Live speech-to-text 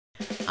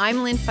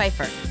I'm Lynne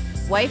Feifer,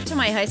 wife to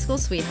my high school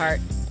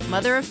sweetheart,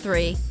 mother of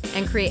 3,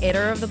 and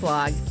creator of the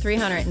blog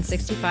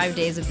 365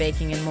 Days of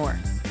Baking and More.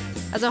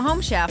 As a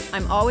home chef,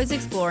 I'm always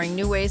exploring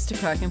new ways to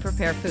cook and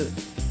prepare food.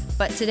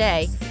 But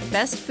today,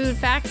 Best Food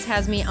Facts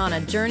has me on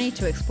a journey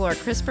to explore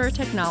CRISPR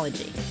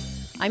technology.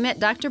 I met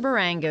Dr.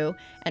 Barangu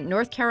at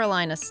North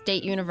Carolina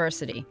State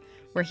University,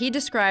 where he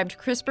described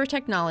CRISPR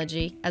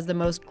technology as the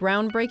most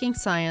groundbreaking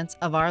science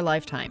of our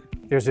lifetime.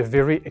 There's a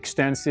very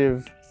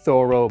extensive,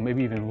 thorough,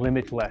 maybe even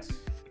limitless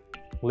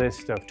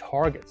list of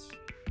targets,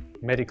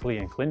 medically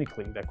and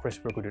clinically, that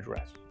CRISPR could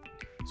address.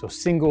 So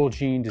single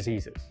gene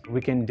diseases.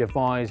 We can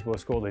devise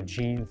what's called a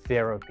gene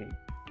therapy.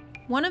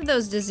 One of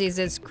those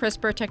diseases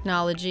CRISPR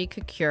technology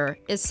could cure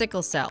is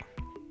sickle cell.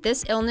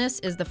 This illness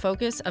is the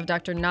focus of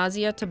Dr.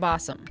 Nazia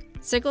Tabassum.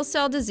 Sickle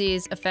cell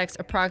disease affects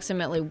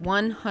approximately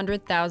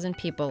 100,000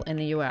 people in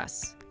the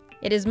U.S.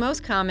 It is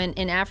most common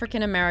in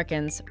African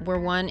Americans, where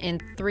 1 in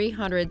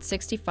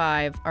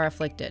 365 are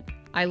afflicted.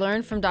 I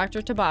learned from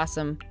Dr.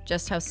 Tabassum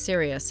just how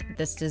serious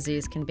this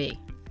disease can be.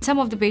 Some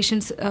of the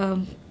patients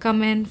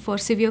come in for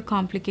severe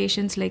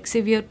complications like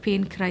severe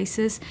pain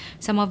crisis.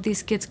 Some of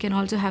these kids can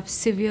also have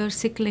severe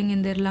sickling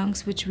in their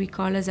lungs, which we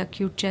call as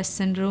acute chest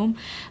syndrome,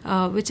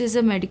 which is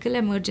a medical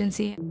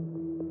emergency.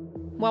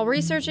 While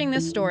researching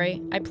this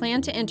story, I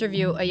planned to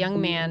interview a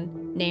young man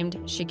named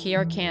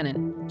Shakir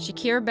Cannon.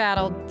 Shakir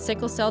battled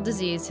sickle cell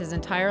disease his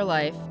entire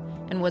life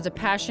and was a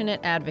passionate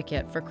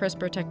advocate for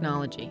CRISPR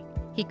technology.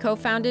 He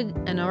co-founded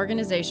an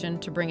organization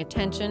to bring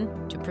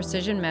attention to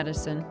precision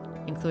medicine,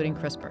 including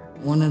CRISPR.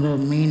 One of the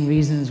main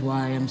reasons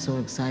why I'm so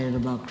excited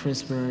about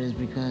CRISPR is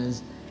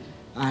because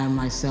I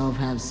myself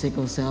have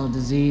sickle cell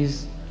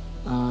disease.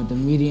 The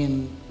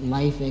median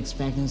life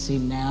expectancy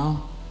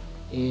now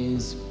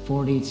is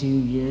 42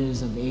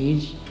 years of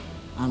age.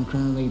 I'm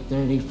currently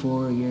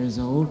 34 years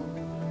old.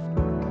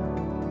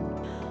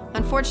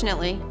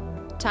 Unfortunately,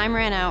 time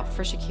ran out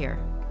for Shakir.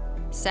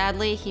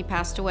 Sadly, he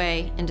passed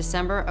away in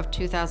December of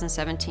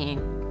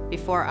 2017,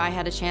 before I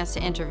had a chance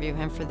to interview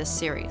him for this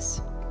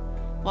series.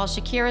 While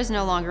Shakir is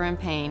no longer in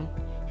pain,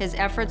 his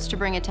efforts to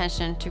bring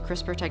attention to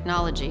CRISPR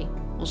technology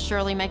will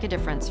surely make a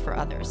difference for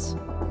others.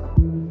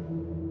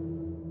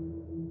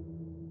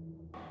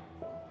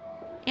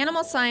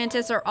 Animal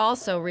scientists are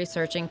also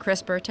researching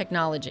CRISPR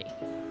technology.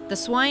 The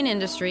swine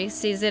industry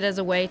sees it as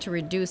a way to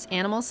reduce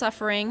animal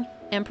suffering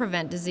and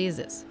prevent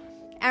diseases.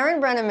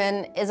 Erin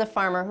Brenneman is a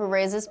farmer who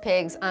raises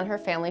pigs on her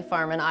family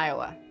farm in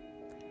Iowa.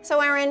 So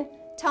Erin,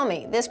 tell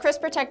me, this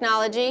CRISPR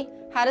technology,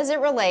 how does it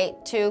relate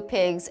to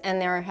pigs and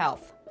their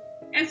health?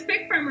 As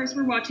pig farmers,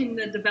 we're watching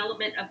the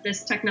development of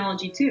this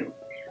technology too.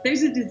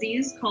 There's a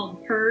disease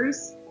called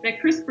PRRS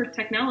that CRISPR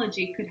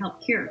technology could help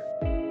cure.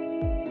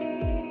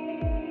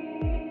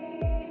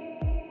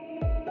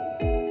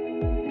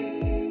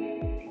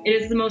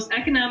 It is the most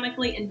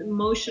economically and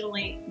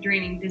emotionally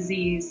draining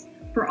disease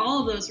for all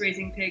of those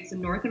raising pigs in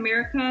North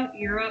America,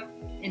 Europe,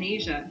 and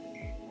Asia.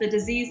 The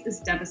disease is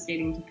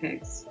devastating to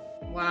pigs.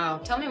 Wow,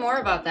 tell me more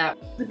about that.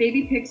 The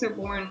baby pigs are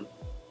born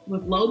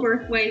with low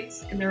birth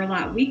weights, and they're a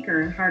lot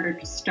weaker and harder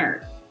to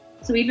start.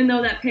 So even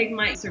though that pig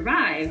might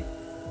survive,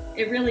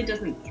 it really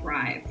doesn't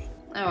thrive.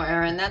 Oh,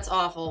 Erin, that's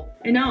awful.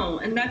 I know,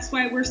 and that's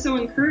why we're so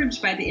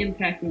encouraged by the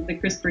impact of the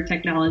CRISPR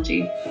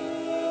technology.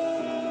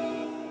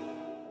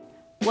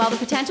 While the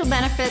potential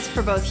benefits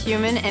for both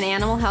human and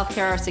animal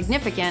healthcare are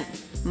significant,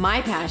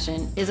 my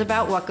passion is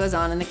about what goes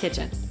on in the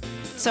kitchen.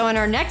 So in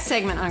our next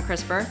segment on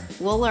CRISPR,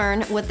 we'll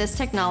learn what this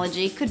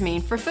technology could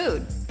mean for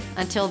food.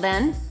 Until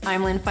then,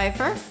 I'm Lynne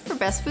Feifer for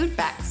Best Food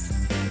Facts.